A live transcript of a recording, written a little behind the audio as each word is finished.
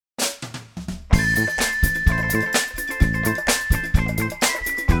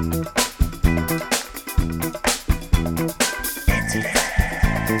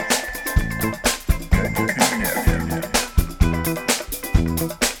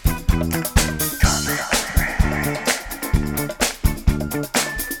Hello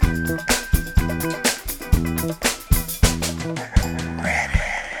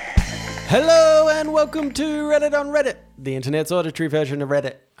and welcome to Reddit on Reddit, the internet's auditory version of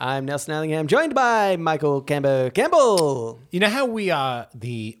Reddit. I'm Nelson Allingham, joined by Michael Campbell. You know how we are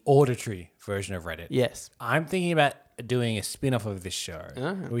the auditory version of Reddit? Yes. I'm thinking about doing a spin-off of this show.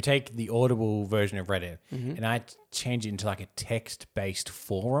 We take the audible version of Reddit and I change it into like a text-based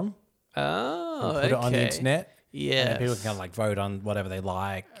forum. Oh, Put it on the internet. Yeah. And then people can kind of like vote on whatever they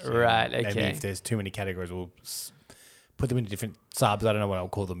like. Right, Maybe okay. if there's too many categories, we'll put them into different subs. I don't know what I'll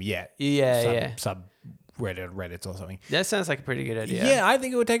call them yet. Yeah. Sub Reddits or something. That sounds like a pretty good idea. Yeah, I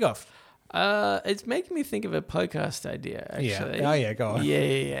think it would take off. It's making me think of a podcast idea, actually. Yeah. Oh, yeah, go on.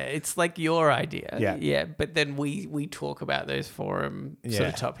 Yeah. It's like your idea. Yeah. Yeah, but then we talk about those forum sort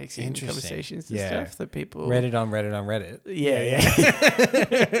of topics in Interesting. conversations and Yeah. stuff that people... Reddit on Reddit. Yeah.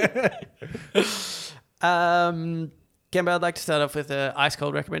 Campbell, I'd like to start off with an ice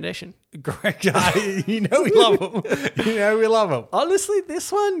cold recommendation. Great guy. You know we love him. Honestly, this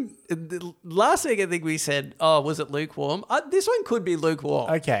one, last week I think we said, was it lukewarm? This one could be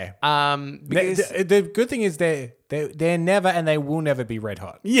lukewarm. Okay. Because The good thing is they're never and they will never be red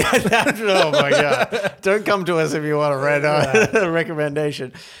hot. yeah, oh my God. Don't come to us if you want a red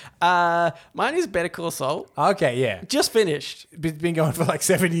recommendation. Mine is Better Call Saul. Okay, yeah. Just finished. It's been going for like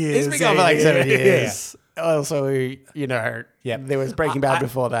 7 years. It's been going for like 7 Yeah. years. Also, there was Breaking Bad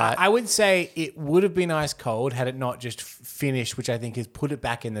before that. I would say it would have been ice cold had it not just finished, which I think is put it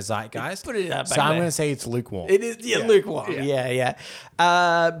back in the zeitgeist. Put it back So I'm there. going to say it's lukewarm. It is, lukewarm. Yeah.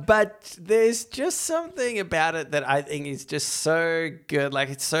 But there's just something about it that I think is just so good. Like,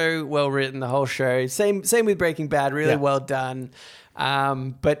 it's so well written, the whole show. Same with Breaking Bad, really well done.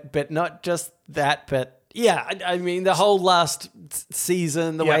 But not just that, but yeah, I mean, the whole last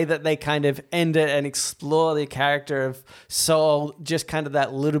season, the way that they kind of end it and explore the character of Saul, just kind of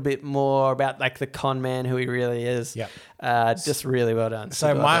that little bit more about like the con man who he really is. Yeah. Just really well done.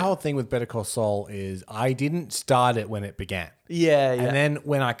 So my whole thing with Better Call Saul is I didn't start it when it began. Yeah. And then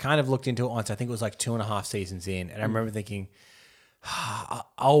when I kind of looked into it once, I think it was like 2.5 seasons in, and I remember thinking,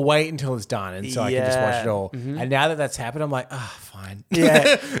 I'll wait until it's done, and so I can just watch it all. And now that that's happened, I'm like, fine.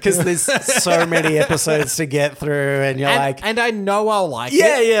 Yeah, because there's so many episodes to get through, and you're and I know I'll like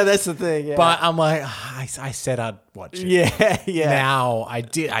it. Yeah, that's the thing. Yeah. But I'm like, I said I'd watch it. Yeah. Now I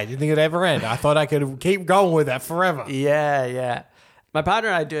didn't think it'd ever end. I thought I could keep going with that forever. Yeah. My partner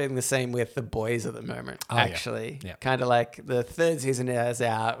and I are doing the same with The Boys at the moment, actually. Yeah. Kind of like the third season is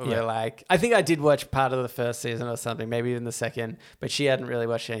out. We're like, I think I did watch part of the first season or something, maybe even the second, but she hadn't really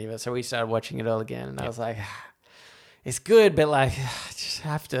watched any of it. So we started watching it all again. And I was like, it's good, but like, I just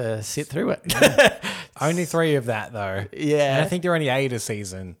have to sit through it. Only 3 of that, though. Yeah. And I think they're only 8 a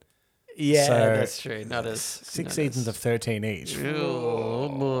season. Yeah, So that's true. Not as 6 seasons of 13 each. Oh,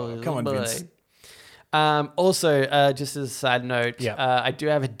 boy. Come on, boy. Vince. Also, just as a side note, I do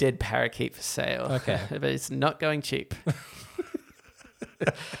have a dead parakeet for sale. Okay. But it's not going cheap.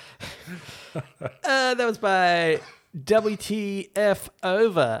 That was by WTF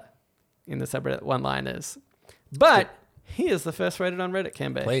Over in the subreddit one-liners. But here's the first rated on Reddit,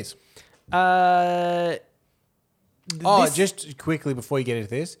 Canberra. Please. This- Just quickly before you get into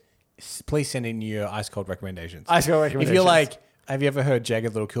this, please send in your ice cold recommendations. Ice cold recommendations. If you're like, have you ever heard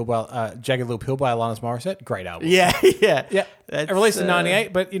Jagged Little Pill by Alanis Morissette? Great album. Yeah. Yeah. That's, It released in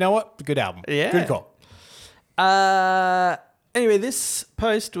 98, but you know what? Good album. Yeah. Good call. Anyway, this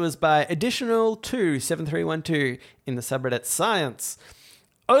post was by Additional27312 in the subreddit Science.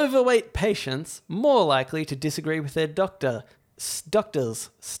 Overweight patients more likely to disagree with their doctors,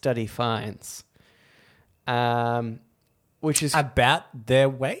 study finds. Which is About their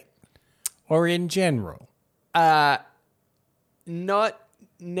weight or in general? not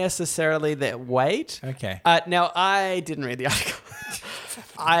necessarily their weight. Okay. Now, I didn't read the article.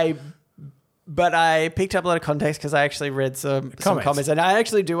 But I picked up a lot of context because I actually read some comments. And I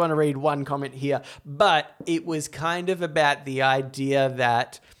actually do want to read one comment here. But it was kind of about the idea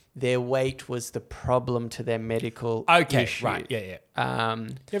that their weight was the problem to their medical issue. Right. Yeah. You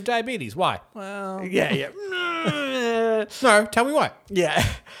have diabetes. Why? Well, Yeah. no, tell me why. Yeah.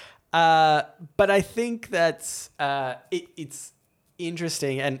 But I think that's it's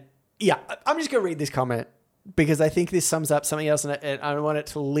interesting. And yeah, I'm just going to read this comment because I think this sums up something else, and I want it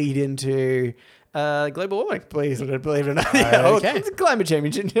to lead into global warming, believe it or not. Okay. It's climate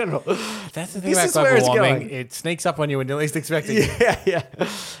change in general. That's the thing This about is where global it's warming. going. It sneaks up on you when you're least expecting it. Yeah.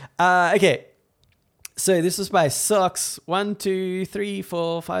 Okay. So this was by Socks 1, 2, 3,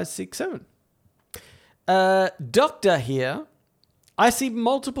 4, 5, 6, 7. Doctor here. I see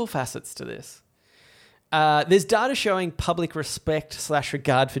multiple facets to this. There's data showing public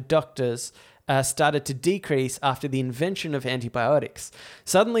respect/regard for doctors started to decrease after the invention of antibiotics.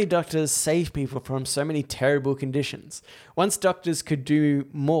 Suddenly, doctors saved people from so many terrible conditions. Once doctors could do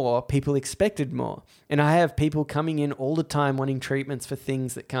more, people expected more. And I have people coming in all the time wanting treatments for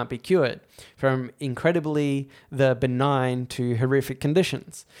things that can't be cured, from incredibly the benign to horrific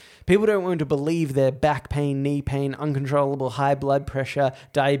conditions. People don't want to believe their back pain, knee pain, uncontrollable high blood pressure,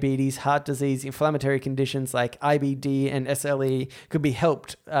 diabetes, heart disease, inflammatory conditions like IBD and SLE could be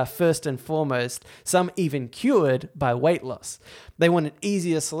helped first and foremost, some even cured by weight loss. They want an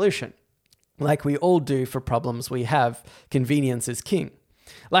easier solution. Like we all do for problems we have, convenience is king.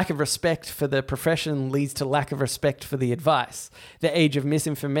 Lack of respect for the profession leads to lack of respect for the advice. The age of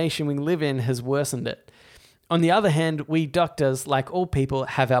misinformation we live in has worsened it. On the other hand, we doctors, like all people,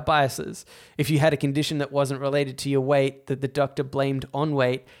 have our biases. If you had a condition that wasn't related to your weight that the doctor blamed on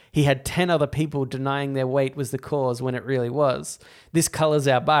weight, he had 10 other people denying their weight was the cause when it really was. This colors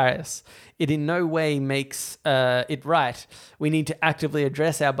our bias. It in no way makes it right. We need to actively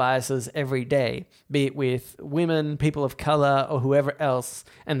address our biases every day, be it with women, people of color, or whoever else,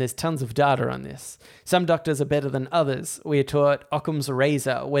 and there's tons of data on this. Some doctors are better than others. We are taught Occam's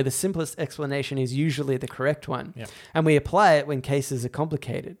razor, where the simplest explanation is usually the correct one, and we apply it when cases are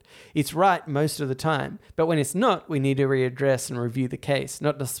complicated. It's right most of the time, but when it's not, we need to readdress and review the case,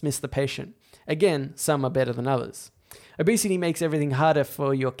 not dismiss the patient. Again, some are better than others. Obesity makes everything harder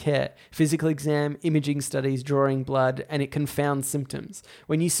for your care. Physical exam, imaging studies, drawing blood, and it confounds symptoms.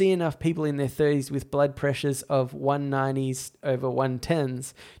 When you see enough people in their 30s with blood pressures of 190s over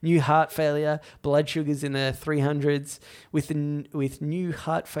 110s, new heart failure, blood sugars in the 300s, with new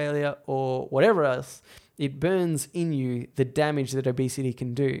heart failure or whatever else, it burns in you the damage that obesity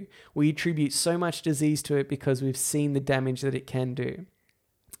can do. We attribute so much disease to it because we've seen the damage that it can do.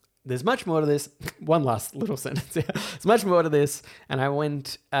 There's much more to this. One last little sentence here. There's much more to this, and I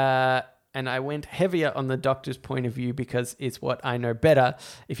went heavier on the doctor's point of view because it's what I know better.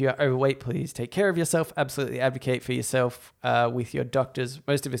 If you are overweight, please take care of yourself. Absolutely advocate for yourself with your doctors.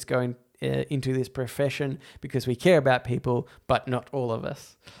 Most of us go into this profession because we care about people, but not all of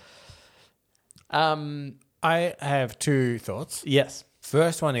us. I have two thoughts. Yes.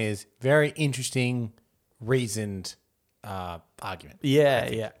 First one is very interesting, reasoned argument.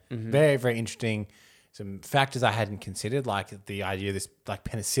 Yeah. Mm-hmm. Very, very interesting. Some factors I hadn't considered, like the idea of this, like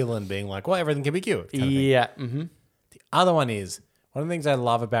penicillin being like, well, everything can be cured. Yeah. Mm-hmm. The other one is, one of the things I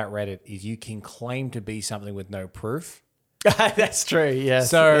love about Reddit is you can claim to be something with no proof. That's true, yes.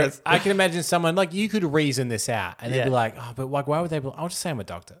 So yes. I can imagine someone, like, you could reason this out and they'd be like, oh, but like, why would they be, I'll just say I'm a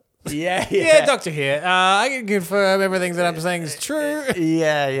doctor. Yeah. Yeah, doctor here. I can confirm everything that I'm saying is true.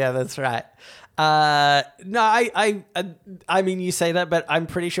 Yeah, that's right. No, I mean, you say that, but I'm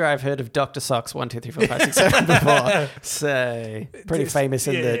pretty sure I've heard of Dr. Socks 1, 2, 3, 4, 5, 6, 7 before. So pretty famous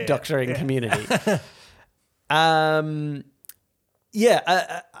in the doctoring community. I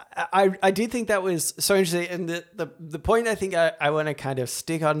did think that was so interesting. And the point I think I want to kind of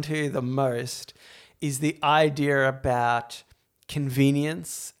stick onto the most is the idea about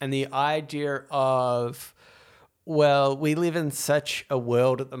convenience and the idea of, well, we live in such a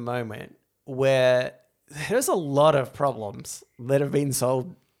world at the moment where there's a lot of problems that have been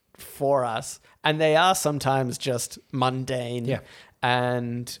solved for us, and they are sometimes just mundane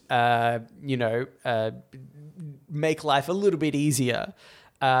and, make life a little bit easier.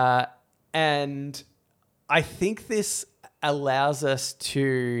 And I think this allows us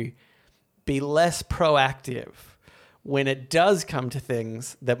to be less proactive when it does come to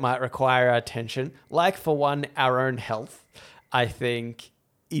things that might require our attention, like, for one, our own health. I think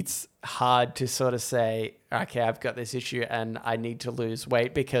it's hard to sort of say, okay, I've got this issue and I need to lose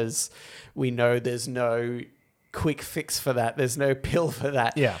weight, because we know there's no quick fix for that. There's no pill for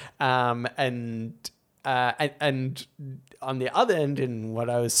that. Yeah. And on the other end, and what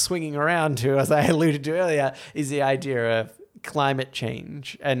I was swinging around to, as I alluded to earlier, is the idea of climate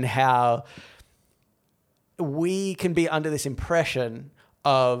change and how we can be under this impression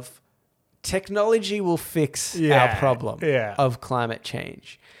of technology will fix our problem of climate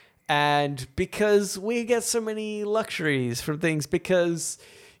change. And because we get so many luxuries from things, because,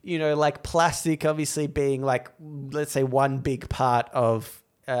 like plastic obviously being like, let's say, one big part of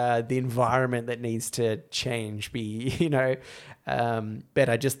the environment that needs to change, better.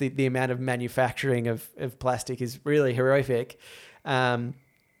 Just the amount of manufacturing of plastic is really horrific, and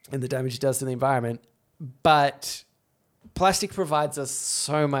the damage it does to the environment. But plastic provides us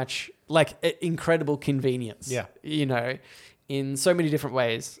so much, like, incredible convenience. Yeah. In so many different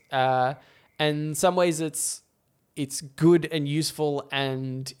ways. And some ways it's it's good and useful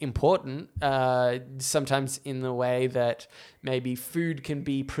and important, sometimes in the way that maybe food can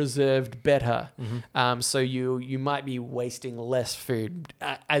be preserved better. So you might be wasting less food.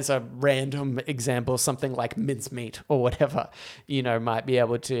 As a random example, something like mincemeat or whatever, might be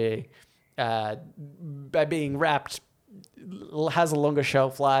able to, by being wrapped, has a longer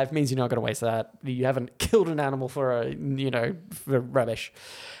shelf life, means you're not going to waste that. You haven't killed an animal for rubbish.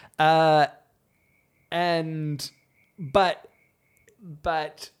 But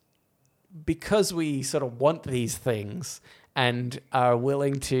because we sort of want these things and are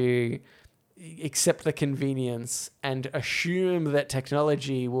willing to accept the convenience and assume that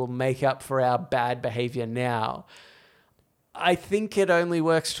technology will make up for our bad behavior now, I think it only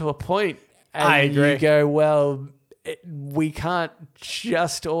works to a point. And I agree. You go, well, we can't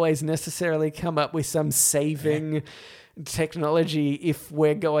just always necessarily come up with some saving technology if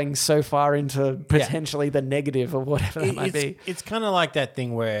we're going so far into potentially the negative or whatever that might be. It's kind of like that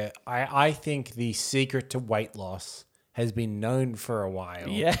thing where I think the secret to weight loss has been known for a while.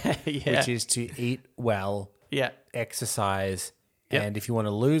 Yeah. Which is to eat well, exercise, and if you want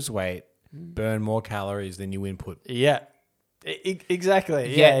to lose weight, burn more calories than you input. Yeah.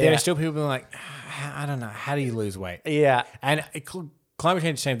 Exactly. There are still people being like, I don't know, how do you lose weight? Yeah. And climate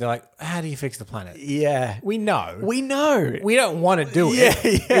change is the same. They're like, how do you fix the planet? Yeah. We know. We don't want to do it.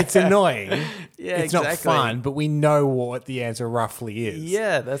 It's annoying. It's not exactly. fun, but we know what the answer roughly is.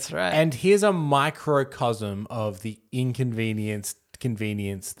 Yeah, that's right. And here's a microcosm of the convenience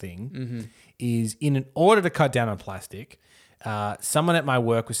thing is in order to cut down on plastic, someone at my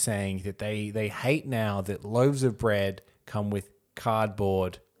work was saying that they hate now that loaves of bread come with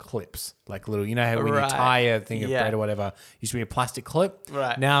cardboard clips, like little, how when you tie a thing of bread or whatever, used to be a plastic clip.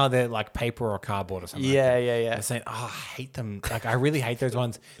 Right. Now they're like paper or cardboard or something. Yeah. They're saying, I hate them. Like, I really hate those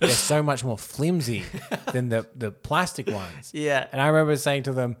ones. They're so much more flimsy than the plastic ones. Yeah. And I remember saying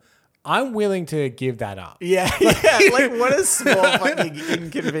to them, I'm willing to give that up. Yeah. Like, what a small fucking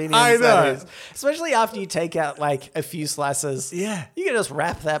inconvenience that is. Especially after you take out like a few slices. Yeah. You can just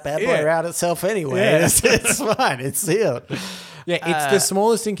wrap that bad boy around itself anyway. Yeah. It's fine. It's sealed. Yeah, it's the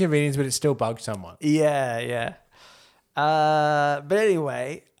smallest inconvenience, but it still bugs someone. Yeah. But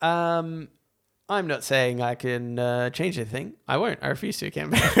anyway, I'm not saying I can change anything. I won't. I refuse to, Cam.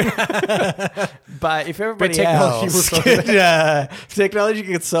 But if everybody else if technology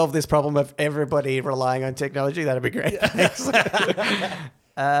could solve this problem of everybody relying on technology, that'd be great. But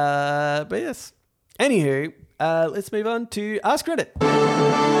yes. Anywho, let's move on to Ask Reddit.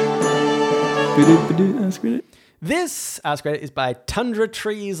 Ask Reddit. This Ask Reddit is by Tundra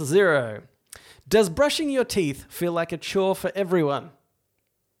Trees 0. Does brushing your teeth feel like a chore for everyone?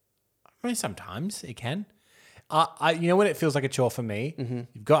 I mean, sometimes it can. When it feels like a chore for me? You've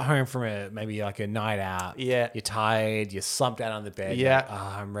got home from maybe like a night out. Yeah. You're tired. You're slumped down on the bed. Yeah. Like,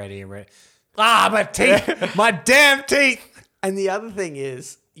 I'm ready. My teeth. My damn teeth. And the other thing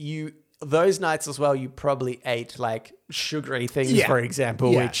is, those nights as well, you probably ate like sugary things, for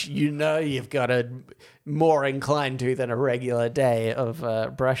example, which you've got a more inclined to than a regular day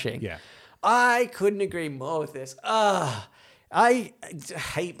of brushing. Yeah. I couldn't agree more with this. I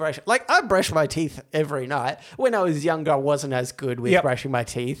hate brushing. Like, I brush my teeth every night. When I was younger, I wasn't as good with brushing my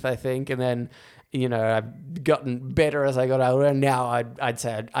teeth, I think. And then, I've gotten better as I got older. And now I'd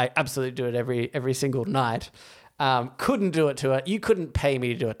say I absolutely do it every single night. Couldn't do it to it. You couldn't pay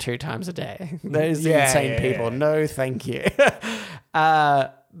me to do it 2 times a day. Those insane people. Yeah. No, thank you.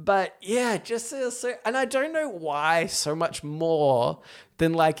 But yeah, just so, and I don't know why so much more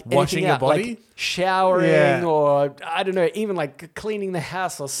than like washing your body, like showering, or I don't know, even like cleaning the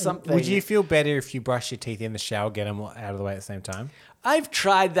house or something. Would you feel better if you brush your teeth in the shower, get them out of the way at the same time? I've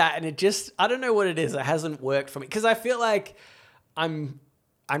tried that, and I don't know what it is. It hasn't worked for me because I feel like I'm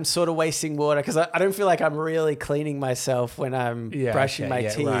sort of wasting water because I don't feel like I'm really cleaning myself when I'm brushing my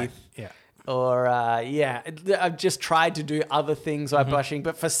teeth. Right. Yeah. Or, I've just tried to do other things while brushing,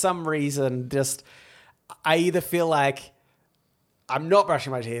 but for some reason, I either feel like I'm not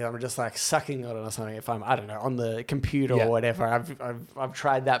brushing my teeth, I'm just like sucking on it or something if I'm, I don't know, on the computer or whatever. I've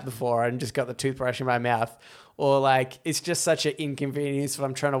tried that before and just got the toothbrush in my mouth. Or like, it's just such an inconvenience if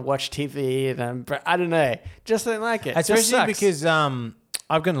I'm trying to watch TV and I don't know, just don't like it. Especially because I've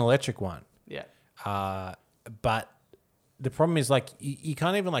got an electric one. Yeah. But the problem is like you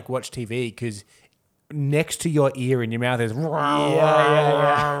can't even like watch TV because next to your ear in your mouth is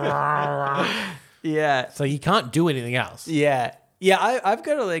yeah. So you can't do anything else. Yeah. I've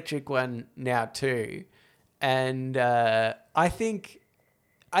got an electric one now too, and I think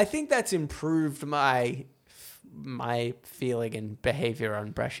that's improved my feeling and behavior on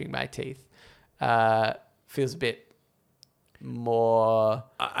brushing my teeth. feels a bit more.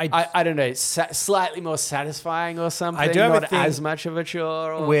 I don't know, slightly more satisfying or something. I do have a not thing as much of a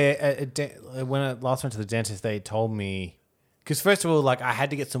chore. Or... Where when I last went to the dentist, they told me, because first of all, like I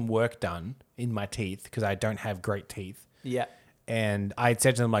had to get some work done in my teeth because I don't have great teeth. Yeah. And I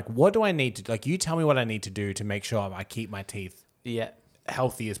said to them, like, what do I need to, like, you tell me what I need to do to make sure I keep my teeth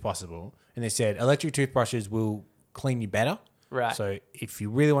healthy as possible. And they said electric toothbrushes will clean you better. Right. So if you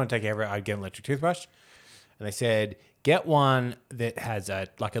really want to take care of it, I'd get an electric toothbrush. And they said, get one that has a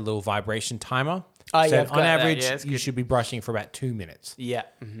little vibration timer. Oh, So yeah. on average, Yeah, you should be brushing for about 2 minutes. Yeah.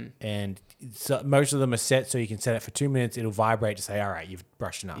 Mm-hmm. And so most of them are set so you can set it for 2 minutes. It'll vibrate to say, all right, you've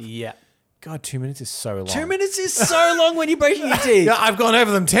brushed enough. Yeah. God, 2 minutes is so long. 2 minutes is so long when you're brushing your teeth. Yeah, I've gone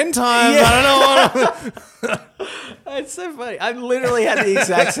over them 10 times. Yeah. I don't know what. It's so funny. I literally had the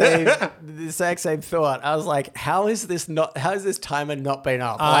exact same thought. I was like, how is this timer not been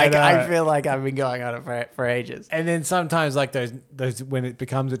up? Like, I feel like I've been going on it for ages. And then sometimes like those when it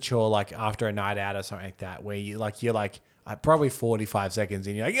becomes a chore, like after a night out or something like that, where you're like probably 45 seconds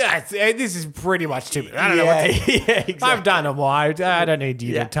and you're like, yeah, this is pretty much 2 minutes. I don't know what to do. Yeah, exactly. I've done them. I don't need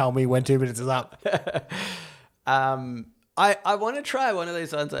you to tell me when 2 minutes is up. I want to try one of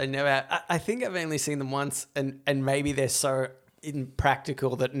those ones I never. I think I've only seen them once, and maybe they're so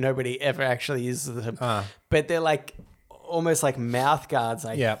impractical that nobody ever actually uses them. But they're like almost like mouth guards,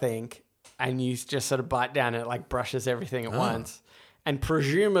 I think, and you just sort of bite down and it like brushes everything at once, and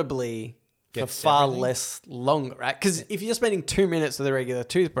presumably for far less longer, right? Because if you're spending 2 minutes with a regular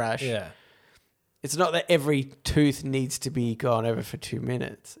toothbrush, it's not that every tooth needs to be gone over for 2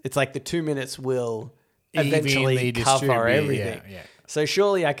 minutes. It's like the 2 minutes will eventually cover everything. Yeah. So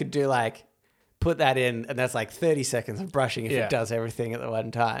surely I could do like put that in, and that's like 30 seconds of brushing if it does everything at the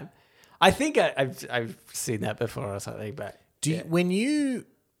one time. I think I've seen that before or something. But when you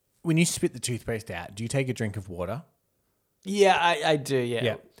spit the toothpaste out, do you take a drink of water? Yeah, I do.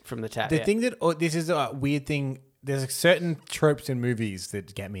 Yeah, from the tap. The thing that this is a weird thing. There's certain tropes in movies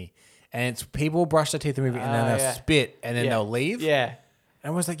that get me, and it's people brush their teeth in a movie and then they'll spit and then they'll leave. Yeah.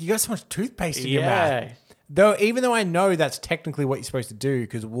 And I was like, you got so much toothpaste in your mouth. Even though I know that's technically what you're supposed to do,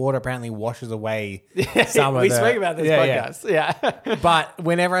 because water apparently washes away some of we spoke about this podcast. Yeah. But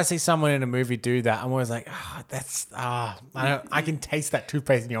whenever I see someone in a movie do that, I'm always like, I can taste that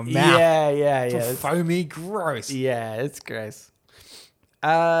toothpaste in your mouth. Yeah. It's all foamy, gross. Yeah, it's gross.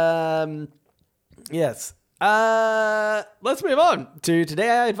 Yes. Let's move on to Today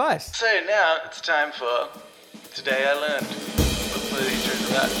I Advice. So now it's time for Today I Learned.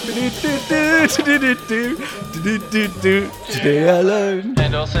 Today I learned.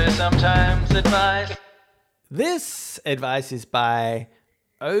 And also sometimes advice. This advice is by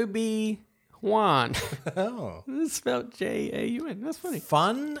Obi-Wan. Oh. It's spelled Jaun. That's funny.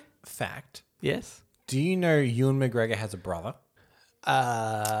 Fun fact. Yes. Do you know Ewan McGregor has a brother?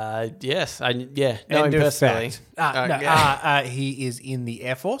 Yes. Know him personally. He is in the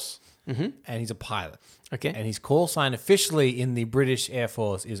Air Force and he's a pilot. Okay. And his call sign officially in the British Air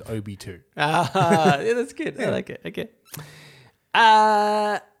Force is OB2. Yeah, that's good. I like it. Okay.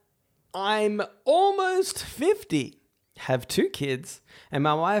 I'm almost 50, have 2 kids, and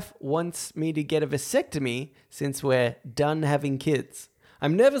my wife wants me to get a vasectomy since we're done having kids.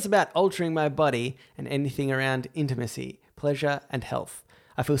 I'm nervous about altering my body and anything around intimacy, pleasure, and health.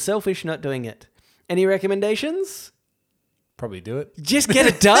 I feel selfish not doing it. Any recommendations? Probably do it. Just get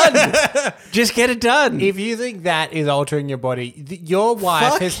it done. Just get it done. If you think that is altering your body, your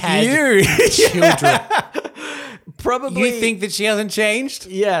wife has had children. Probably. You think that she hasn't changed?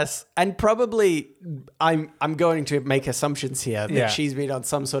 Yes. And probably I'm going to make assumptions here that she's been on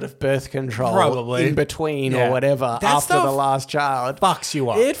some sort of birth control Probably. in between or whatever after the last child. Fucks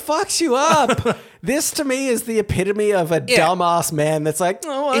you up. It fucks you up. This to me is the epitome of a dumbass man that's like,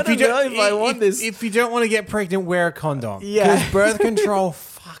 oh, I don't know if I want this. If you don't want to get pregnant, wear a condom. Yeah. Because birth control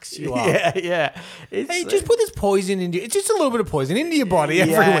fucks you up. Yeah. Hey, just put this poison into it's just a little bit of poison into your body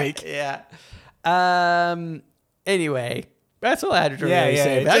every week. Yeah. Anyway, that's all I had to really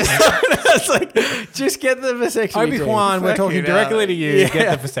say. That's like, just get the vasectomy. Obi-Wan, we're talking directly to you.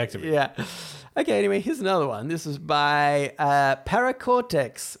 Get the vasectomy. Yeah. Okay, anyway, here's another one. This is by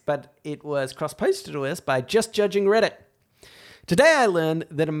Paracortex, but it was cross-posted to us by Just Judging Reddit. Today I learned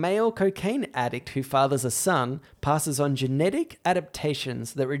that a male cocaine addict who fathers a son passes on genetic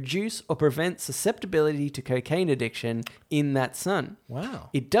adaptations that reduce or prevent susceptibility to cocaine addiction in that son.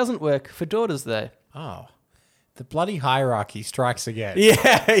 Wow. It doesn't work for daughters, though. Oh. The bloody hierarchy strikes again.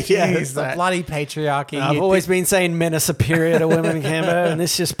 Yeah. Jeez, the bloody patriarchy. I've always been saying men are superior to women, Cambo, and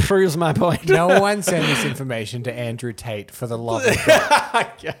this just proves my point. No one send this information to Andrew Tate for the love of God.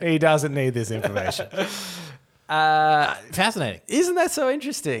 He doesn't need this information. Fascinating. Isn't that so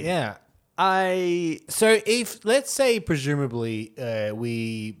interesting? Yeah. I So if, let's say, presumably,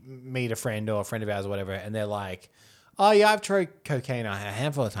 we meet a friend or a friend of ours or whatever, and they're like, oh, yeah, I've tried cocaine a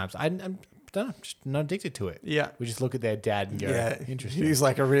handful of times. I'm don't know, just not addicted to it. Yeah. We just look at their dad and go, interesting. He's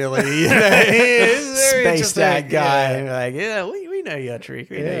like a really spaced out guy. And we're like, yeah, we know your trick.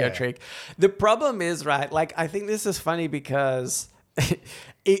 We know your trick. The problem is, right, like, I think this is funny because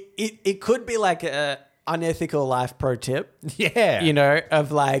it could be like a unethical life pro tip. Yeah. You know,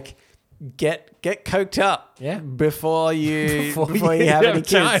 of like, get coked up before you have any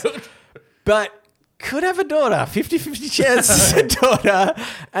kids. But could have a daughter, 50-50 chance a daughter,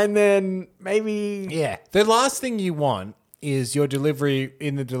 and then maybe... Yeah. The last thing you want is your delivery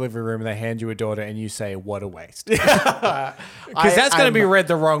in the delivery room and they hand you a daughter and you say, what a waste. Because that's going to be read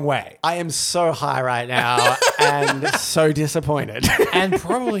the wrong way. I am so high right now and so disappointed. And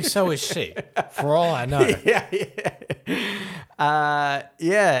probably so is she, for all I know. I'm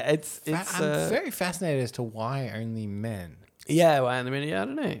very fascinated as to why only men. Yeah, well, I mean, I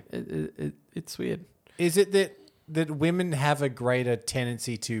don't know. It's weird. Is it that women have a greater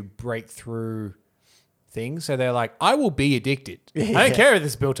tendency to break through things? So they're like, I will be addicted. I don't care if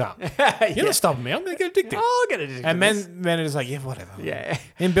this is built up. You're not stopping me. I'm going to get addicted. I'll get addicted. And men are just like, yeah, whatever. Yeah.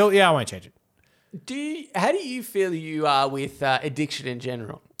 Inbuilt, I won't change it. How do you feel you are with addiction in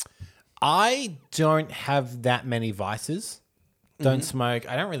general? I don't have that many vices. Don't smoke.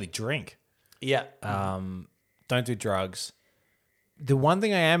 I don't really drink. Yeah. Don't do drugs. The one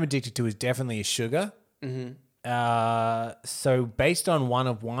thing I am addicted to is definitely sugar. So based on one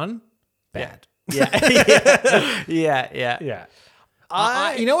of one, bad. Yeah.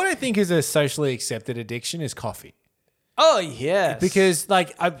 You know what I think is a socially accepted addiction is coffee. Oh, yes. Because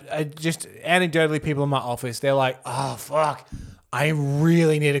like I just anecdotally, people in my office, they're like, oh, fuck, I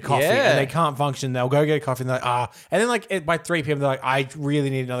really need a coffee. Yeah. And they can't function. They'll go get a coffee and they're like, And then like by 3 p.m. they're like, I really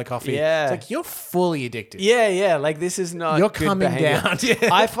need another coffee. Yeah. It's like, you're fully addicted. Yeah. Like, this is not You're good coming behavior. down. Yeah.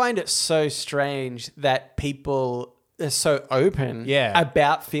 I find it so strange that people are so open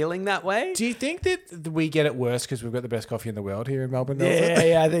about feeling that way. Do you think that we get it worse because we've got the best coffee in the world here in Melbourne?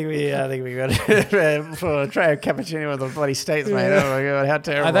 Yeah. I think we got it for try a cappuccino with the bloody States, mate. Oh my god, how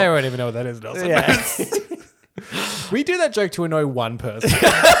terrible! They won't even know what that is, Nelson. Yeah. We do that joke to annoy one person.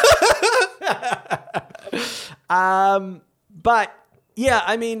 But yeah,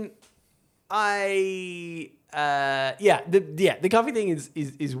 I mean, the coffee thing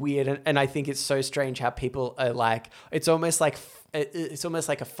is weird, and I think it's so strange how people are like, it's almost like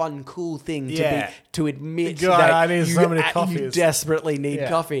a fun, cool thing to admit that I need so many you coffees. desperately need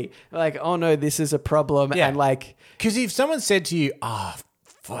coffee. Like, oh no, this is a problem, and like, because if someone said to you,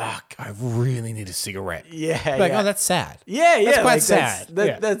 fuck, I really need a cigarette. Oh, that's sad. Yeah. That's quite like, sad.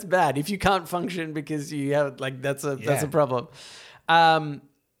 That's bad. If you can't function because you have that's a problem.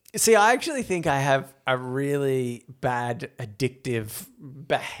 See, I actually think I have a really bad addictive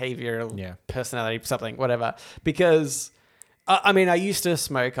behavioral personality, something, whatever. Because, I mean, I used to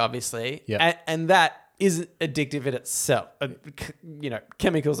smoke, obviously, and that is addictive in itself.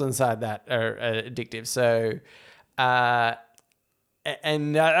 Chemicals inside that are addictive. So,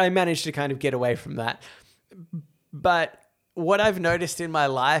 and I managed to kind of get away from that. But what I've noticed in my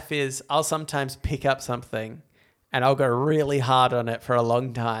life is I'll sometimes pick up something and I'll go really hard on it for a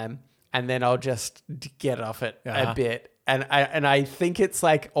long time, and then I'll just get off it a bit. And I think it's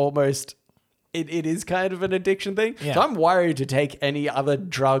like almost, it is kind of an addiction thing. Yeah. So I'm worried to take any other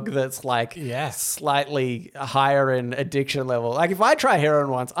drug that's like slightly higher in addiction level. Like if I try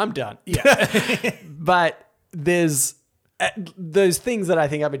heroin once, I'm done. Yeah. But there's those things that I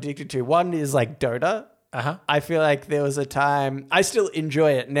think I'm addicted to. One is like Dota. I feel like there was a time, I still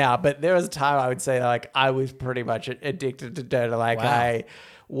enjoy it now, but there was a time I would say like I was pretty much addicted to Dota. Like I'd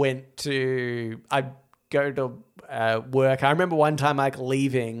go to work. I remember one time like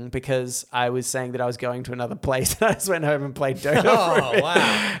leaving because I was saying that I was going to another place and I just went home and played Dota for a bit.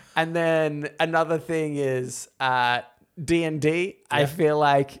 Wow. And then another thing is D&D. I feel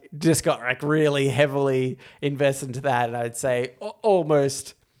like just got like really heavily invested into that, and I'd say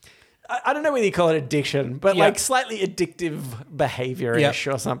almost, I don't know whether you call it addiction, but like slightly addictive behavior-ish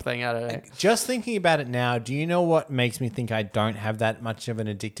or something. I don't know. Just thinking about it now, do you know what makes me think I don't have that much of an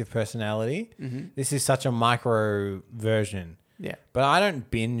addictive personality? Mm-hmm. This is such a micro version. Yeah. But I don't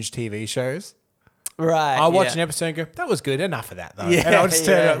binge TV shows. Right. I'll watch yeah. an episode and go, that was good. Enough of that, though. Yeah, And I'll just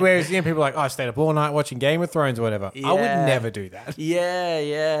turn it yeah. up. Whereas people are like, I stayed up all night watching Game of Thrones or whatever. I would Yeah. never do that.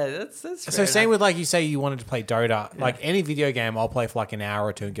 Yeah. That's So fair same enough. with like you say you wanted to play Dota. Like any video game, I'll play for like an hour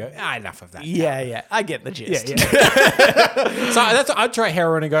or two and go, enough of that. Yeah. I get the gist. Yeah. So I'd try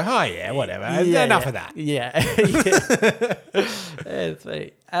heroin and go, oh yeah, whatever. Enough of that. Yeah. That's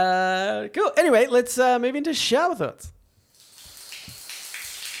funny. Cool. Anyway, let's move into shower thoughts.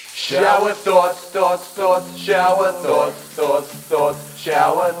 Shower thoughts, shower thoughts, shower thoughts,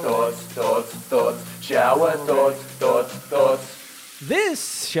 shower thoughts.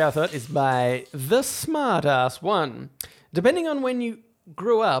 This shower thought is by The Smartass One. Depending on when you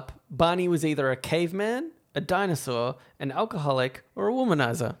grew up, Barney was either a caveman, a dinosaur, an alcoholic, or a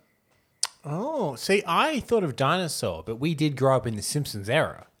womanizer. Oh, see, I thought of dinosaur, but we did grow up in the Simpsons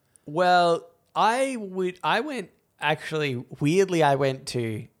era. Well, I went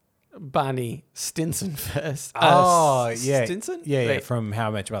to Barney Stinson first. Oh, yeah. Stinson? Yeah, Wait, from How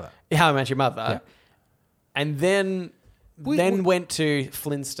I Met Your Mother. How I Met Your Mother. And then We- went to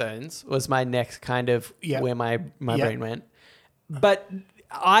Flintstones was my next kind of Yeah. where my Yeah. brain went. But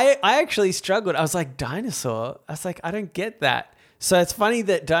I actually struggled. I was like, dinosaur? I was like, I don't get that. So it's funny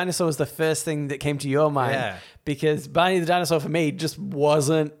that dinosaur was the first thing that came to your mind. Yeah. Because Barney the dinosaur for me just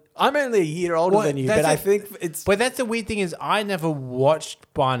wasn't. I'm only a year older Well, than you, that's but I it. think it's. But that's the weird thing is I never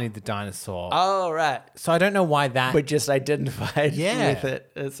watched Barney the Dinosaur. Oh, right. So I don't know why that... But just identified Yeah. with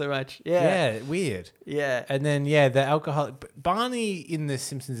it so much. Yeah. weird. Yeah. And then, the alcoholic... Barney in The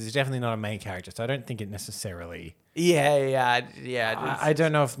Simpsons is definitely not a main character, so I don't think it necessarily... Yeah. I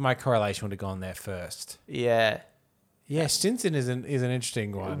don't know if my correlation would have gone there first. Yeah. Yeah, Stinson is an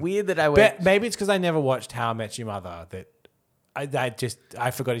interesting one. Weird that I went. But maybe it's because I never watched How I Met Your Mother that I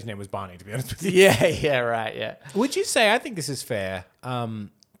forgot his name was Barney, to be honest with you. Yeah, right, yeah. Would you say, I think this is fair,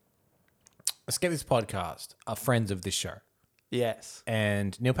 Let's Get This Podcast are friends of this show. Yes.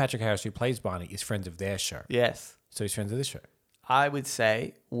 And Neil Patrick Harris, who plays Barney, is friends of their show. Yes. So he's friends of this show. I would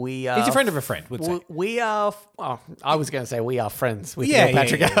say we are. He's a friend of a friend, would say. We are. Oh, I was going to say we are friends with Yeah, Neil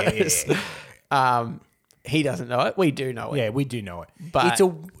Patrick yeah, Harris. He doesn't know it. We do know it. Yeah, we do know it. But-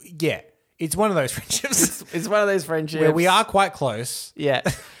 It's one of those friendships It's one of those friendships where we are quite close. Yeah.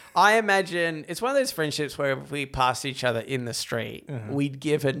 I imagine it's one of those friendships where if we passed each other in the street, we'd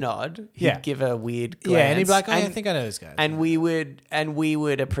give a nod. He'd Yeah. give a weird glance. Yeah, and he'd be like, I think I know this guy. And we would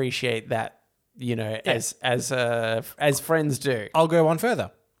appreciate that, as friends do. I'll go one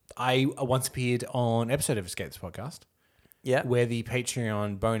further. I once appeared on an episode of Escape This Podcast Yeah. where the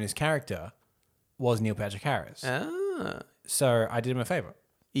Patreon bonus character was Neil Patrick Harris. Ah. So I did him a favor.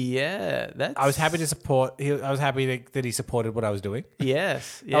 Yeah. That's. I was happy to support. I was happy that he supported what I was doing.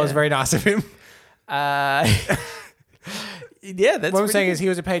 Yes. Yeah. That was very nice of him. Yeah, that's What I'm saying is he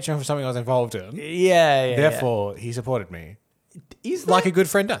was a Patreon for something I was involved in. Yeah. Therefore, he supported me Is like a good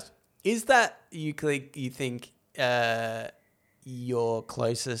friend does. Is that you think your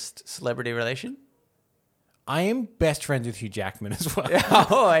closest celebrity relation? I am best friends with Hugh Jackman as well.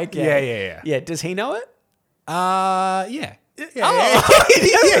 Oh, okay. Yeah. Yeah, does he know it? Yeah.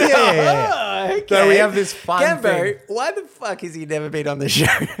 Oh, okay. So we have this fun Gambo, thing. why the fuck has he never been on the show?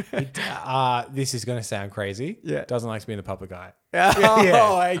 This is going to sound crazy. Yeah. Doesn't like to be in the public eye.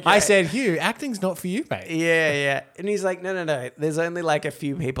 Okay. I said, Hugh, acting's not for you, mate. Yeah. And he's like, no. There's only like a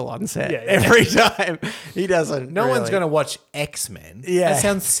few people on set Yeah. every time. He doesn't. No one's really. going to watch X-Men. Yeah. That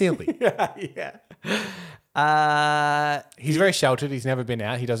sounds silly. Yeah. He's very sheltered. He's never been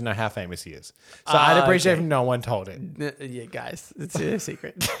out. He doesn't know how famous he is. So I'd appreciate if no one told him. Yeah, guys, it's a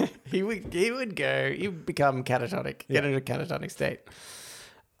secret. He would become catatonic, get into a catatonic state.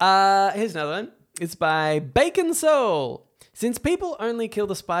 Here's another one. It's by Bacon Soul. Since people only kill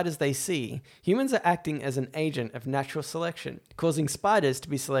the spiders they see, humans are acting as an agent of natural selection, causing spiders to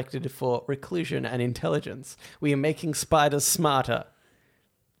be selected for reclusion and intelligence. We are making spiders smarter.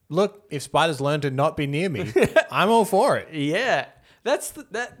 Look, if spiders learn to not be near me, I'm all for it. Yeah,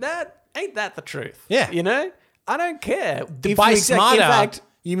 that ain't that the truth? Yeah. you know, I don't care. If By you smarter, in fact,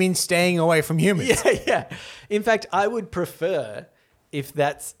 you mean staying away from humans. Yeah. In fact, I would prefer if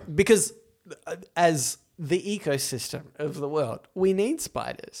that's because as the ecosystem of the world, we need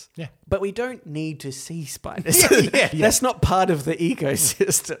spiders. Yeah. But we don't need to see spiders. Yeah. That's not part of the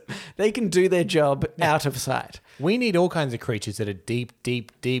ecosystem. They can do their job out of sight. We need all kinds of creatures that are deep,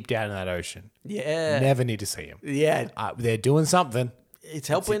 deep, deep down in that ocean. Yeah. Never need to see them. Yeah. They're doing something. It's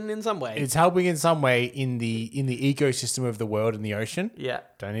helping in some way. It's helping in some way in the ecosystem of the world and the ocean. Yeah.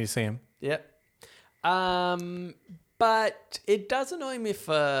 Don't need to see them. Yep. But it does annoy me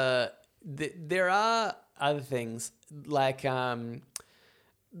for there are other things like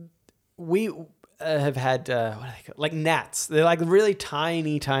we have had what are they called? Like gnats. They're like really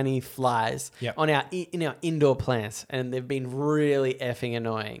tiny flies Yep. on in our indoor plants, and they've been really effing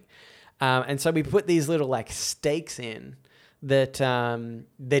annoying. And so we put these little like stakes in that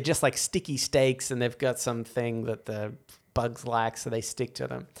they're just like sticky stakes, and they've got something that the bugs like, so they stick to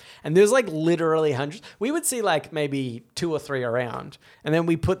them. And there's like literally hundreds. We would see like maybe 2 or 3 around, and then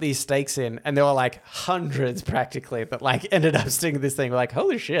we put these stakes in, and there were like hundreds practically that like ended up sticking this thing. We're like,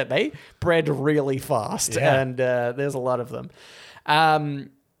 holy shit, they bred really fast, and there's a lot of them.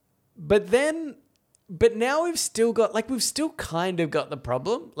 But now we've still kind of got the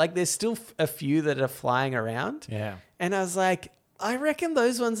problem. Like there's still a few that are flying around. Yeah. And I was like, I reckon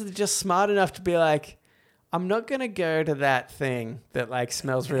those ones are just smart enough to be like, I'm not going to go to that thing that like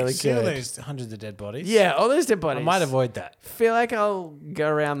smells really See all good. those hundreds of dead bodies? Yeah, all those dead bodies. I might avoid that. Feel like I'll go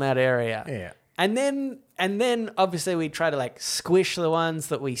around that area. Yeah. And then obviously we try to like squish the ones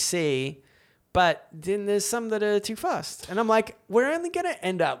that we see, but then there's some that are too fast. And I'm like, we're only going to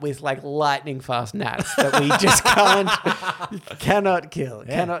end up with like lightning fast gnats that we just cannot kill,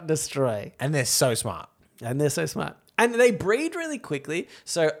 cannot destroy. And they're so smart. And they're so smart. And they breed really quickly.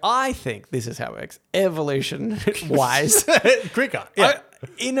 So I think this is how it works. Evolution-wise. Quicker.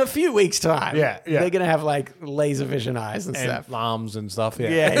 In a few weeks' time, Yeah. they're going to have like laser vision eyes and stuff. Arms and stuff.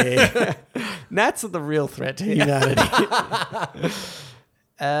 Yeah. Yeah. Gnats are the real threat to humanity.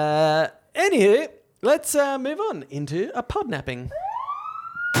 Anywho, let's move on into a podnapping.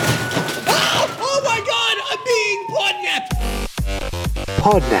 Oh my God! I'm being podnapped!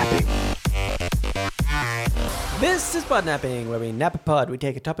 Podnapping. This is podnapping, where we nap a pod. We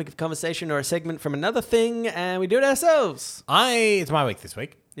take a topic of conversation or a segment from another thing, and we do it ourselves. It's my week this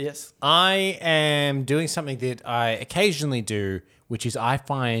week. Yes. I am doing something that I occasionally do, which is I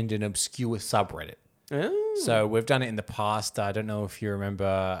find an obscure subreddit. Oh. So we've done it in the past. I don't know if you remember,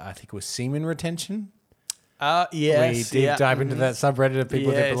 I think it was semen retention. Yes. We did dive into that subreddit of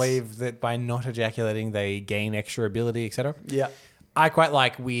people that Yes. believe that by not ejaculating, they gain extra ability, etc. Yeah. I quite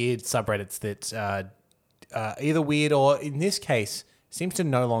like weird subreddits that either weird or, in this case, seems to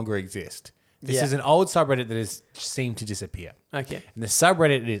no longer exist. This is an old subreddit that has seemed to disappear. Okay. And the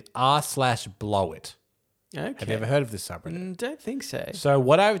subreddit is r/blowit. Okay. Have you ever heard of this subreddit? Don't think so. So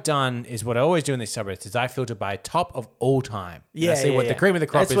what I've done is what I always do in these subreddits is I filter by top of all time. And I see what the cream of the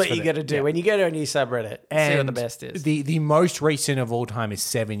crop is. That's what for you the- got to do yeah. when you go to a new subreddit. See what the best is. The most recent of all time is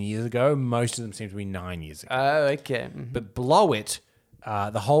 7 years ago. Most of them seem to be 9 years ago. Oh, okay. Mhm. But Blow It,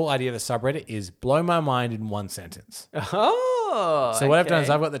 the whole idea of the subreddit is blow my mind in one sentence. Oh. So what I've done is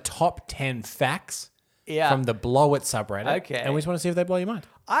I've got the top 10 facts from the Blow It subreddit. Okay. And we just want to see if they blow your mind.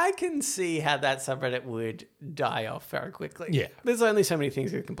 I can see how that subreddit would die off very quickly. Yeah. There's only so many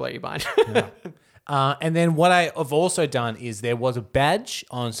things that can blow your mind. And then what I have also done is there was a badge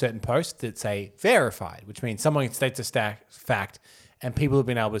on certain posts that say verified, which means someone states a fact and people have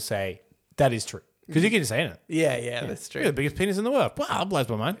been able to say that is true. Because you can just say it. Yeah, that's true. You're the biggest penis in the world. Wow, that blows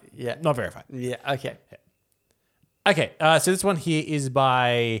my mind. Yeah. Not verified. Yeah, okay. Okay, so this one here is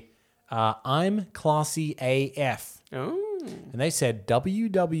by I'm Classy AF. Oh. And they said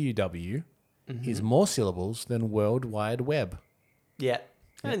www is more syllables than World Wide Web. Yeah,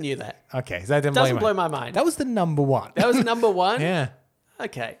 I knew that. Okay, so that didn't Doesn't blow blow my mind. That was the number one. That was number one? Yeah.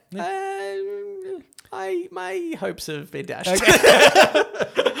 Okay. My hopes have been dashed.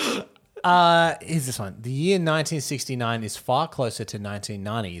 Here's this one. The year 1969 is far closer to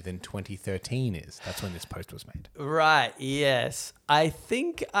 1990 than 2013 is. That's when this post was made. Right, yes. I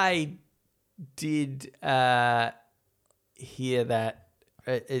think I did hear that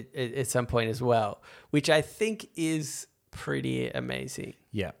at some point as well, which I think is pretty amazing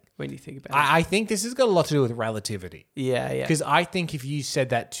Yeah. when you think about it. I think this has got a lot to do with relativity. Yeah. Because I think if you said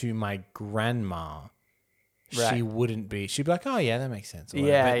that to my grandma, she Right. wouldn't be. She'd be like, "Oh yeah, that makes sense." or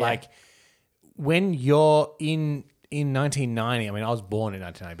whatever. Yeah, but yeah. like when you're in 1990. I mean, I was born in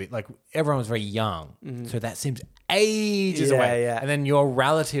 1990, but like everyone was very young, so that seems ages Yeah, away. yeah. And then your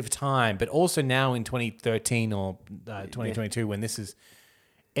relative time, but also now in 2013 or 2022, when this is.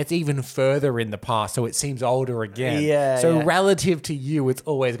 It's even further in the past, so it seems older again. Yeah, So yeah. relative to you, it's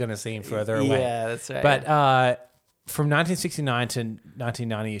always going to seem further away. Yeah, that's right. But from 1969 to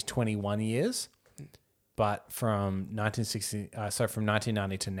 1990 is 21 years. But from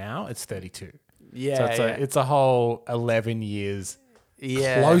 1990 to now, it's 32. yeah, So yeah. it's a whole 11 years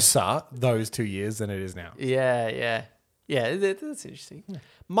Yeah. closer those 2 years than it is now. Yeah. That's interesting.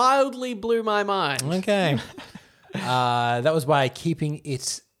 Mildly blew my mind. Okay. That was by Keeping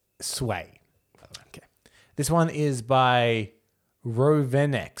It Sway. Okay. This one is by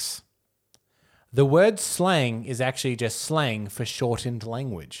Rovenex. The word slang is actually just slang for shortened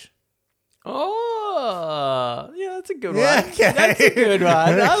language. Oh, Oh, yeah, that's a good Yeah, one. okay. That's a good one.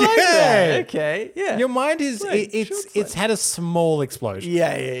 I like Yeah. that. Okay, yeah. Your mind is Slane, short it's had a small explosion.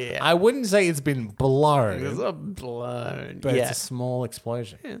 yeah. I wouldn't say it's been blown, It's a blown. but yeah. it's a small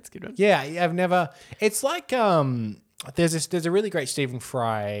explosion. Yeah, that's a good one. Yeah, I've never. It's like there's a really great Stephen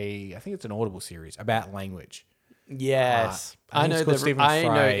Fry. I think it's an Audible series about language. Yes. I think it's called Stephen I know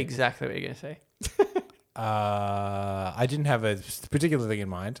Fry. exactly what you're going to say. I didn't have a particular thing in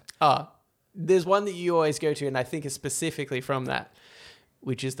mind. There's one that you always go to, and I think is specifically from that,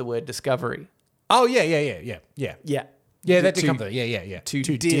 which is the word discovery. Oh yeah. Yeah. Yeah, that did To- come through. Yeah.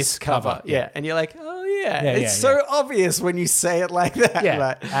 To discover. Yeah. And you're like, oh, yeah. It's yeah, so obvious when you say it like that. Yeah,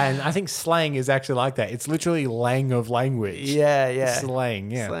 Like, and I think slang is actually like that. It's literally lang of language. yeah.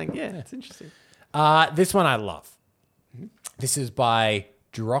 Slang, yeah. Slang, yeah. It's interesting. This one I love. This is by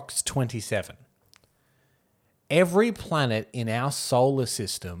Drox27. Every planet in our solar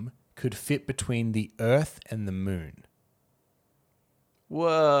system could fit between the Earth and the Moon.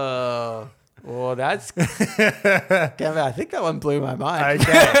 Whoa. Oh, that's... Gavin, I think that one blew my mind.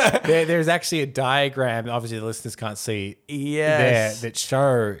 Okay. There's actually a diagram, obviously the listeners can't see Yes. there, that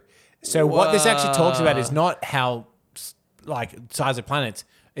show. So what this actually talks about is not how, like, size of planets,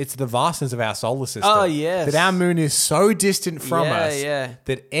 it's the vastness of our solar system. Oh, yes. That our moon is so distant from Yeah, us yeah.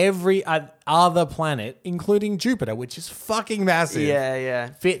 that every other planet, including Jupiter, which is fucking massive, Yeah.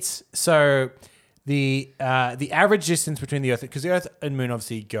 fits. So the average distance between the Earth, because the Earth and Moon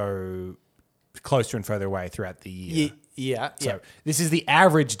obviously go closer and further away throughout the year. Yeah. So this is the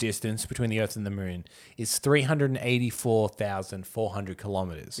average distance between the Earth and the Moon is 384,400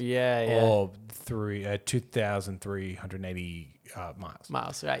 kilometers. Yeah. Or 2,380 miles.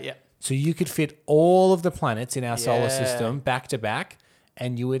 Miles, right, yeah. So you could fit all of the planets in our solar Yeah. system back to back,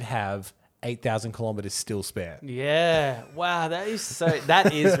 and you would have 8,000 kilometers still spare. Yeah. Wow, that is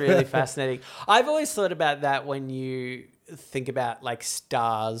really fascinating. I've always thought about that when you think about like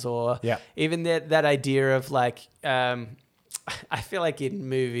stars or Yeah. even that idea of like I feel like in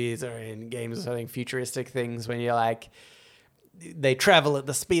movies or in games or something, futuristic things, when you're like they travel at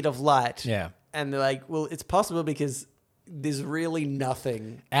the speed of light. Yeah. And they're like, well, it's possible because there's really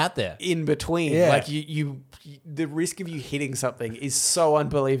nothing Out there. in between. Yeah. Like you the risk of you hitting something is so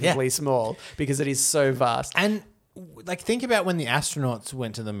unbelievably small because it is so vast. And like, think about when the astronauts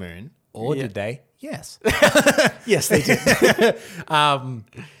went to the moon, or Yeah. did they? Yes. Yes, they did.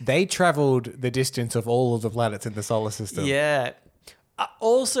 They traveled the distance of all of the planets in the solar system. Yeah.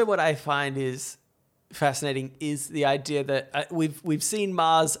 Also, what I find is fascinating is the idea that we've seen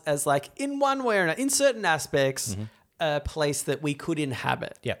Mars as like in one way or another, in certain aspects, a place that we could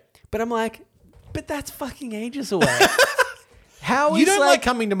inhabit. Yeah. But I'm like, but that's fucking ages away. How You is don't like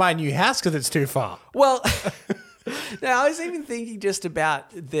coming to my new house because it's too far. Well, now I was even thinking just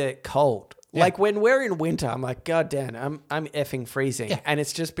about the cold. Yeah. Like when we're in winter, I'm like, God damn, I'm effing freezing, and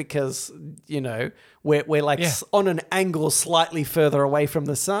it's just because we're like on an angle slightly further away from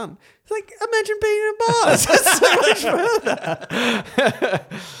the sun. It's like imagine being in Mars. That's so much further.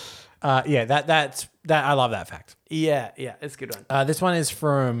 That's I love that fact. Yeah, it's a good one. This one is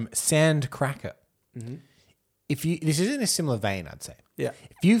from Sandcracker. This is in a similar vein, I'd say. Yeah.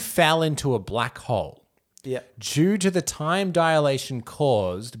 If you fell into a black hole, Yeah, due to the time dilation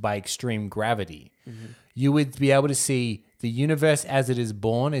caused by extreme gravity, you would be able to see the universe as it is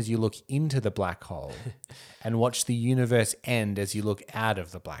born as you look into the black hole and watch the universe end as you look out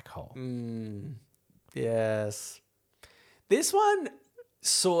of the black hole. yes. This one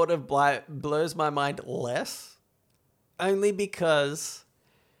sort of blows my mind less, only because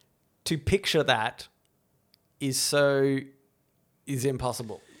to picture that is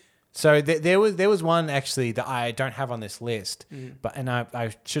impossible. So there was one actually that I don't have on this list, but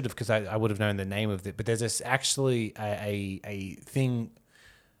I should have because I would have known the name of it. But there's this actually a thing,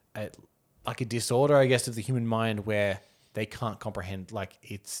 like a disorder, I guess, of the human mind where they can't comprehend. Like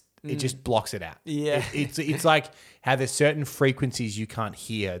it just blocks it out. Yeah. It's like how there's certain frequencies you can't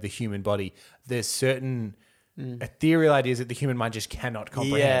hear the human body. There's certain ethereal ideas that the human mind just cannot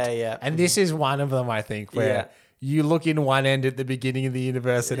comprehend. Yeah. And this is one of them, I think, where. Yeah. You look in one end at the beginning of the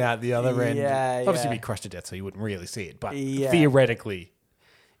universe and out the other end. Yeah, Obviously, yeah. you'd be crushed to death, so you wouldn't really see it. But Yeah. theoretically,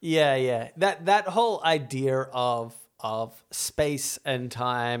 Yeah. That whole idea of space and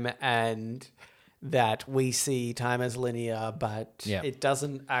time, and that we see time as linear, but Yeah. it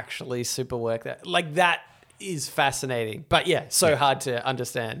doesn't actually super work. That is fascinating, but hard to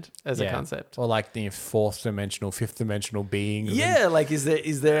understand as a concept. or like the fourth dimensional, fifth dimensional beings. Yeah, like is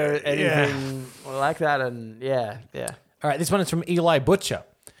there anything like that? And yeah. All right, this one is from Eli Butcher.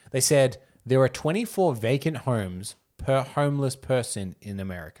 They said there are 24 vacant homes per homeless person in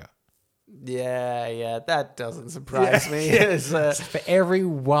America. Yeah, that doesn't surprise me. It's, For every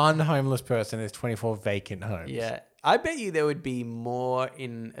one homeless person, there's 24 vacant homes. yeah. I bet you there would be more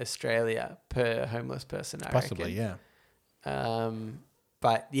in Australia per homeless person, I Possibly, reckon. yeah.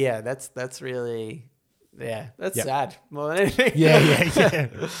 But yeah, that's really, that's Yep. sad more than anything. Yeah.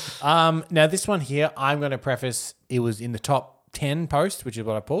 Now, this one here, I'm going to preface, it was in the top 10 post, which is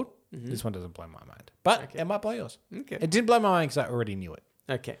what I pulled. This one doesn't blow my mind. But it might blow yours. Okay. It didn't blow my mind because I already knew it.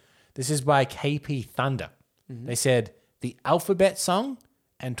 Okay. This is by KP Thunder. They said, the alphabet song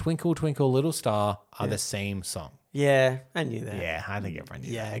and Twinkle Twinkle Little Star are the same song. Yeah, I knew that. Yeah, I think everyone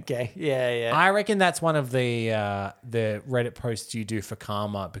knew that. Yeah, okay. Yeah. I reckon that's one of the Reddit posts you do for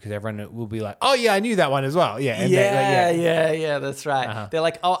karma because everyone will be like, "Oh yeah, I knew that one as well." Yeah, and yeah, that's right. They're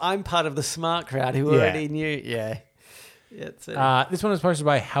like, "Oh, I'm part of the smart crowd who already knew." Yeah. It's This one was posted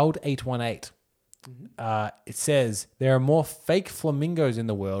by Held818. It says there are more fake flamingos in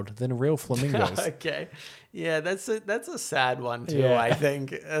the world than real flamingos. okay. Yeah, that's a sad one too, Yeah. I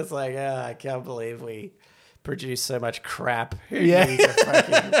think. It's like, I can't believe we produce so much crap. Who Yeah. needs a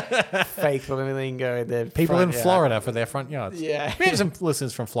fucking fake flamingo in their People front in yard? Florida for their front yards. Yeah. We have some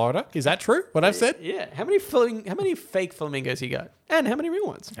listeners from Florida. Is that true? What I've said? Yeah. How many fake flamingos you got? And how many real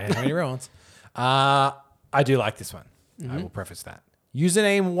ones? And how many real ones? I do like this one. I will preface that.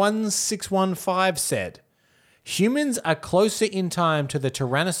 Username 1615 said, humans are closer in time to the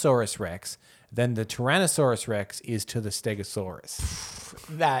Tyrannosaurus Rex than the Tyrannosaurus Rex is to the Stegosaurus.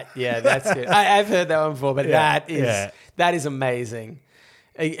 That's good. I've heard that one before, but that is amazing.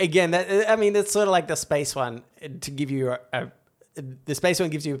 Again, that's sort of like the space one to give you the space one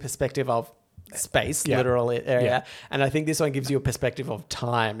gives you a perspective of space, literal area, and I think this one gives you a perspective of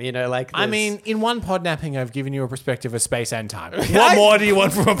time. Like I mean, in one podnapping, I've given you a perspective of space and time. What more do you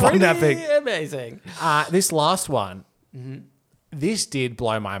want from a podnapping? Amazing. This last one, this did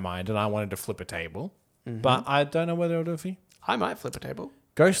blow my mind, and I wanted to flip a table, but I don't know whether it'll do it for you. I might flip a table.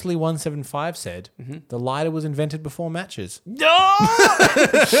 Ghostly175 said, the lighter was invented before matches. No!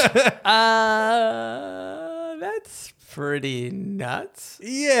 That's pretty nuts.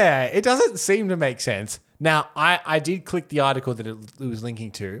 Yeah, it doesn't seem to make sense. Now, I did click the article that it was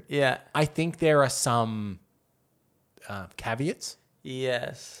linking to. Yeah. I think there are some caveats,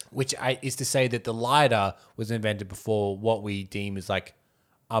 Yes. which is to say that the lighter was invented before what we deem as like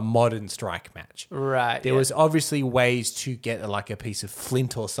a modern strike match. Right. There was obviously ways to get like a piece of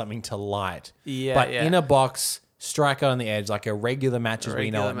flint or something to light. Yeah, But yeah. in a box, striker on the edge, like a regular match as we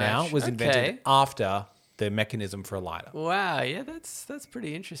know Regular it now, match. was invented Okay. after the mechanism for a lighter. Wow. Yeah, that's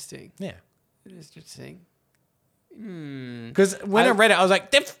pretty interesting. Yeah. It is interesting. Because when I read it, I was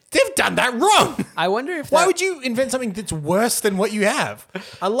like, they've done that wrong. I wonder if Why would you invent something that's worse than what you have?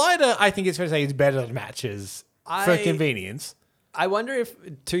 A lighter, I think it's fair to say, is better than matches for convenience. I wonder if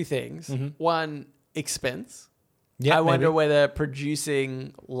two things. One, expense. Yeah, I wonder maybe. whether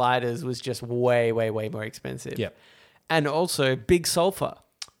producing lighters was just way, way, way more expensive. Yep. And also big sulfur.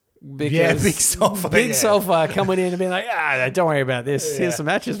 Because Yeah, big sulfur, Big yeah. sulfur coming in and being like, don't worry about this. Here's some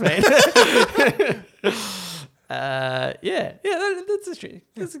matches, man. That's a true.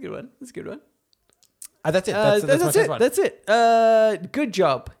 That's a good one. That's a good one. That's it. That's my That's first it. one. That's it. Good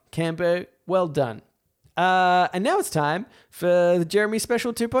job, Cambo. Well done. And now it's time for the Jeremy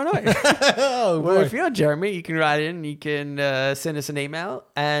Special 2.0. Oh, Well, boy. if you're Jeremy, you can write in, you can send us an email,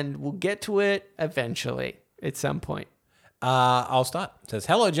 and we'll get to it eventually at some point. I'll start. It says,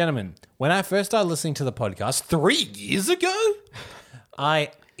 hello, gentlemen. When I first started listening to the podcast 3 years ago,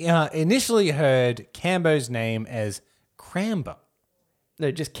 I initially heard Cambo's name as Crambo.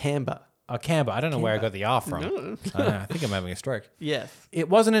 No, just Camber. Oh, Cambo. I don't know where I got the R from. I don't know. I think I'm having a stroke. Yes. It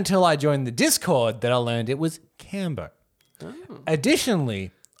wasn't until I joined the Discord that I learned it was Cambo.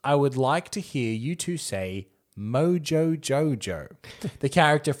 Additionally, I would like to hear you two say Mojo Jojo, the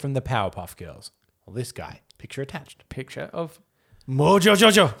character from the Powerpuff Girls. Well, this guy, picture attached. Picture of. Mojo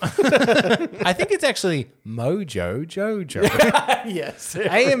Jojo. I think it's actually Mojo Jojo. Yes.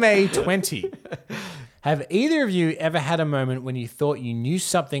 AMA 20. Have either of you ever had a moment when you thought you knew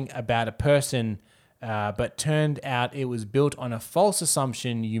something about a person, but turned out it was built on a false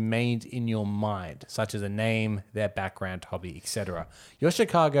assumption you made in your mind, such as a name, their background, hobby, etc.? Your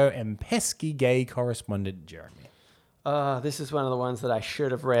Chicago and pesky gay correspondent, Jeremy. This is one of the ones that I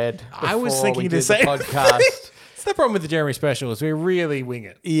should have read. I was before thinking we the did same podcast. It's the problem with the Jeremy special is we really wing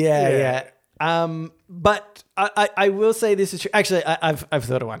it. Yeah. But I will say this is true. Actually, I've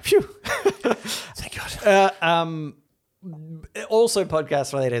thought of one. Phew. Thank God. Also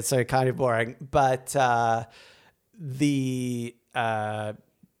podcast related, so kind of boring. But the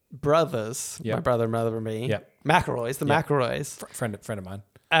brothers, Yep. my brother and mother and me, Yep. McElroys, the Yep. McElroys. Friend of mine.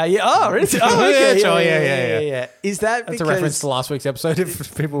 Yeah. Oh, really? Oh, okay. Yeah, sure, yeah. Is that That's because a reference to last week's episode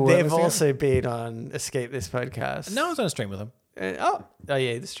if people were they've listening. also been on Escape This Podcast? No, I was on a stream with him. Oh,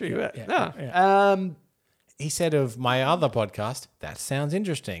 yeah, that's true. yeah, No. He said of my other podcast, that sounds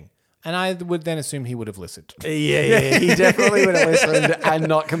interesting. And I would then assume he would have listened. Yeah. He definitely would have listened and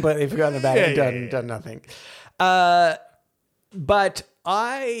not completely forgotten about it and done nothing. But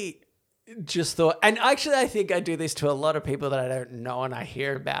I just thought, and actually I think I do this to a lot of people that I don't know and I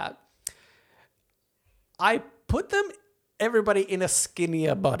hear about. I put everybody in a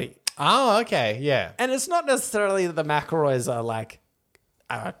skinnier body. Oh, okay. Yeah. And it's not necessarily that the McElroys are like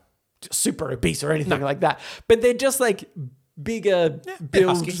super obese or anything like that, but they're just like bigger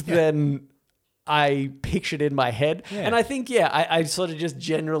builds husky, than I pictured in my head. Yeah. And I think, I sort of just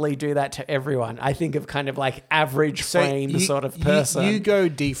generally do that to everyone. I think of kind of like average frame sort of person. You go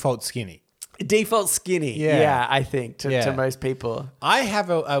default skinny. Default skinny. Yeah. I think to most people. I have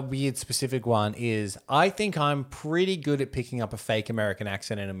a weird specific one is I think I'm pretty good at picking up a fake American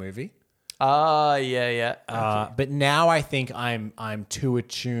accent in a movie. Oh, yeah. Okay. But now I think I'm too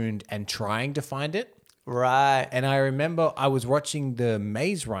attuned and trying to find it. Right. And I remember I was watching The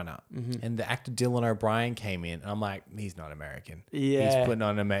Maze Runner and the actor Dylan O'Brien came in. And I'm like, he's not American. Yeah. He's putting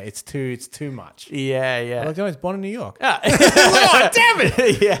on it's too much. Yeah. I'm like, no, he's born in New York. Oh, Damn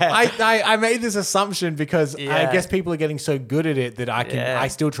it. yeah. I made this assumption because I Yeah. guess people are getting so good at it that I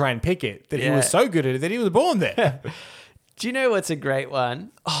still try and pick it. That he Yeah. was so good at it that he was born there. Do you know what's a great one?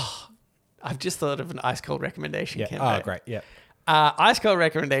 Oh, I've just thought of an ice cold recommendation. Yeah. Kempo. Oh, great. Yeah. Ice cold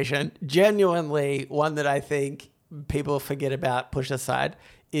recommendation, genuinely one that I think people forget about, push aside,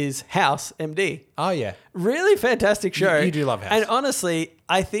 is House MD. Oh, yeah. Really fantastic show. You do love House. And honestly,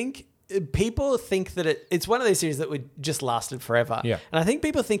 I think people think that it's one of those series that would just lasted forever. Yeah. And I think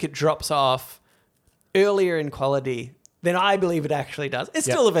people think it drops off earlier in quality than I believe it actually does. It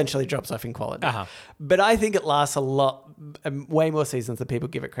still eventually drops off in quality. Uh-huh. But I think it lasts a lot, way more seasons than people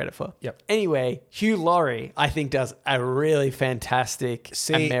give it credit for. Yep. Anyway, Hugh Laurie, I think, does a really fantastic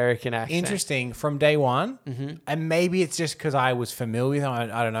American accent. Interesting from day one. And maybe it's just because I was familiar with him.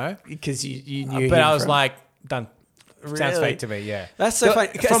 I don't know. Because you knew But him I was from- like, done. Sounds Really? fake to me, yeah. That's so funny.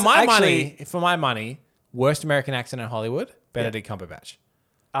 For my Actually- money, worst American accent in Hollywood, Benedict Cumberbatch.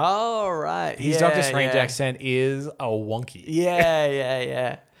 Oh, right. His Doctor Strange accent is a wonky.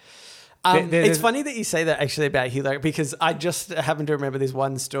 Yeah. It's funny that you say that actually about Hugh Laurie, because I just happen to remember this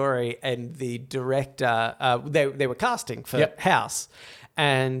one story, and the director, they were casting for House,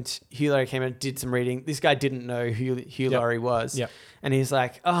 and Hugh Laurie came and did some reading. This guy didn't know who Hugh Laurie was. Yep. And he's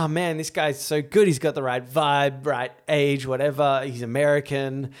like, oh man, this guy's so good. He's got the right vibe, right age, whatever. He's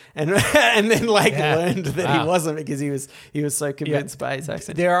American. And then learned that he wasn't, because he was so convinced by his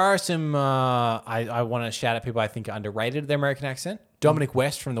accent. There are some, I want to shout out people I think are underrated their American accent. Dominic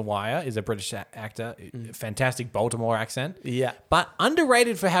West from The Wire is a British actor. Fantastic Baltimore accent. Yeah. But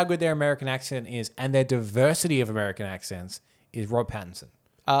underrated for how good their American accent is and their diversity of American accents is Rob Pattinson.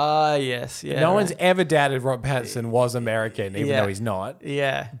 Ah, yes. Yeah. No one's ever doubted Rob Pattinson was American, even though he's not.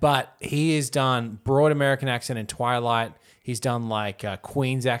 Yeah. But he has done broad American accent in Twilight. He's done like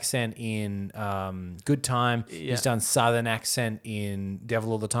Queen's accent in Good Time. Yeah. He's done Southern accent in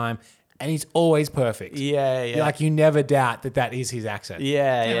Devil All the Time. And he's always perfect. Yeah. Like you never doubt that is his accent.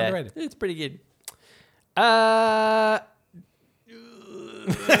 Yeah. Underrated. It's pretty good. How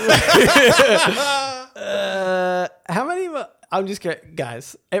many more? I'm just going,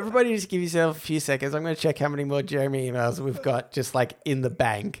 guys, everybody just give yourself a few seconds. I'm going to check how many more Jeremy emails we've got just like in the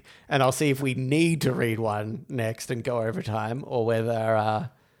bank. And I'll see if we need to read one next and go over time, or whether,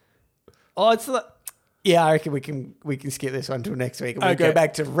 yeah, I reckon we can skip this one till next week. And we'll go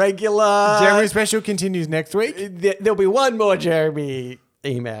back to regular. Jeremy special continues next week. There'll be one more Jeremy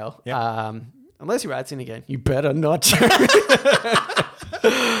email. Yep. Unless he writes in again. You better not, Jeremy.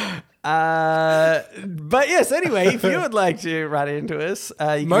 But yes, anyway, if you would like to write into us, you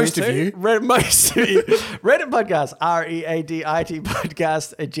can Most do of so. you. Most of you. Reddit podcast, READIT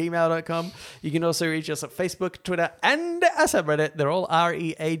podcast @gmail.com. You can also reach us at Facebook, Twitter, and our subreddit. They're all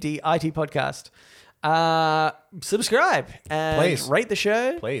READIT podcast. Subscribe and Please. rate the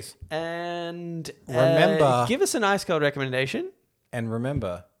show. Please. And Remember- give us an ice cold recommendation. And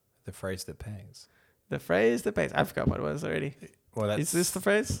remember the phrase that pays. The phrase that pays. I forgot what it was already. Well, that's, Is this the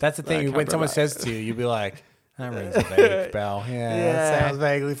phrase? That's the I thing. can't When someone remember. says to you, you'll be like, that rings a vague bell. Yeah, Yeah. that sounds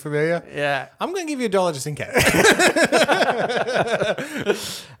vaguely familiar. Yeah. I'm going to give you $1 just in case.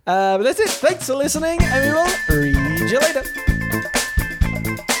 But that's it. Thanks for listening, and we will read you later.